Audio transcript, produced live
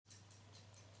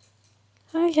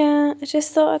Hiya, I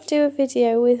just thought I'd do a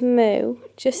video with Moo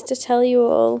just to tell you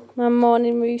all my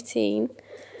morning routine.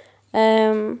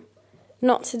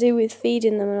 Not to do with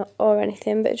feeding them or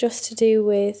anything, but just to do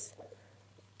with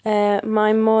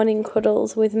my morning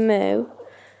cuddles with Moo.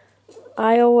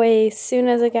 I always, as soon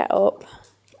as I get up,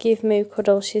 give Moo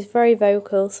cuddles. She's very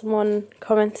vocal. Someone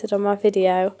commented on my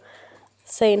video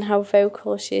saying how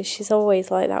vocal she is. She's always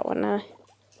like that when I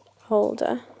hold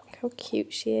her. Look how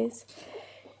cute she is.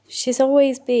 She's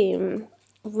always been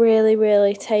really,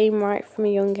 really tame right from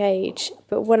a young age,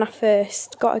 but when I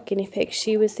first got a guinea pig,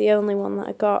 she was the only one that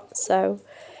I got, so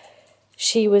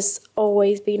she was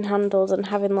always being handled and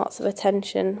having lots of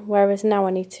attention, whereas now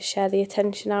I need to share the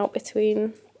attention out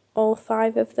between all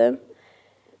 5 of them.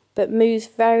 But Moo's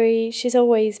she's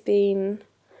always been,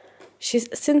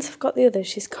 since I've got the others,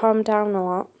 she's calmed down a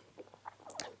lot,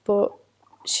 but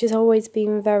she's always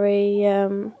been very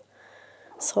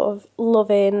sort of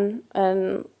loving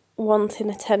and wanting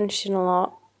attention a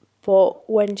lot, but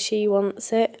when she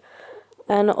wants it,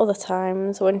 and other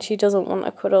times when she doesn't want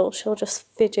a cuddle, she'll just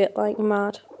fidget like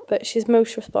mad. But she's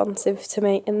most responsive to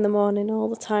me in the morning all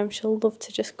the time. She'll love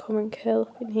to just come and curl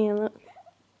up in here, look.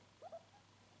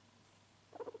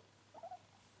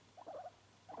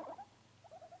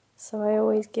 So I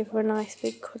always give her a nice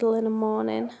big cuddle in the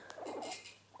morning.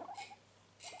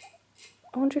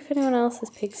 I wonder if anyone else's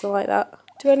pigs are like that.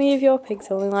 Do any of your pigs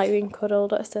only like being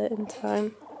cuddled at a certain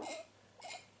time?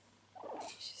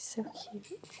 She's so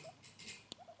cute.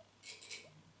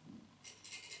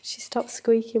 She stopped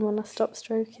squeaking when I stopped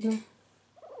stroking her.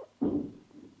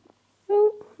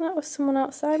 Oh, that was someone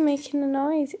outside making a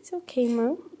noise. It's okay,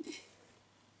 Moo.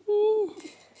 Yeah.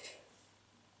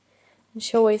 And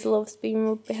she always loves being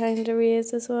rubbed behind her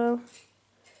ears as well.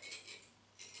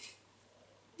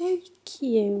 Oh,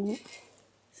 cute.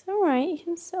 It's alright, you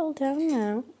can settle down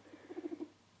now.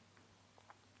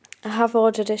 I have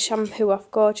ordered a shampoo off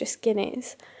Gorgeous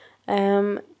Guineas.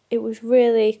 It was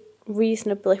really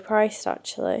reasonably priced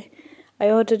actually. I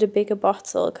ordered a bigger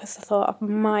bottle because I thought I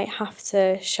might have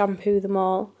to shampoo them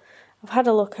all. I've had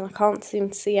a look and I can't seem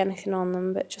to see anything on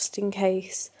them, but just in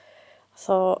case, I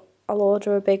thought I'll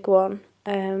order a big one,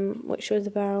 which was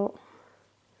about,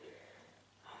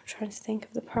 I'm trying to think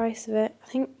of the price of it, I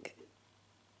think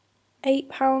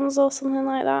 £8 or something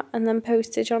like that, and then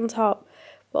postage on top.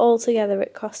 But altogether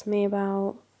it cost me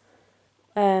about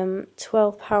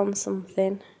 £12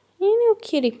 something. You know,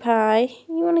 cutie pie,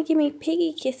 you want to give me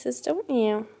piggy kisses, don't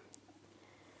you?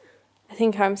 I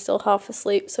think I'm still half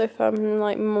asleep, so if I'm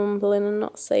like mumbling and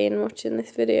not saying much in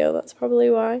this video, that's probably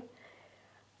why.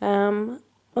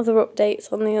 Other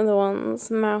updates on the other ones.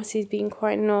 Mousie's been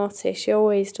quite naughty. She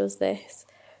always does this.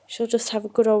 She'll just have a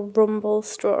good old rumble,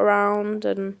 strut around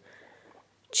and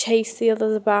chase the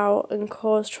others about and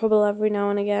cause trouble every now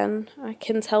and again. I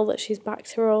can tell that she's back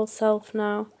to her old self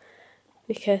now,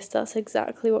 because that's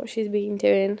exactly what she's been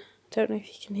doing. Don't know if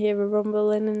you can hear her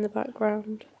rumbling in the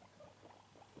background,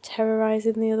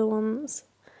 terrorising the other ones.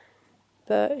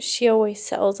 But she always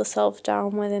settles herself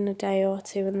down within a day or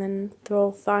two and then they're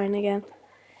all fine again.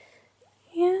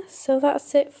 Yeah, so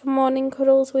that's it for morning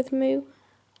cuddles with Moo.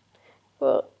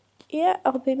 But yeah,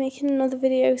 I'll be making another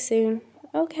video soon.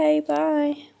 Okay,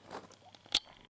 bye.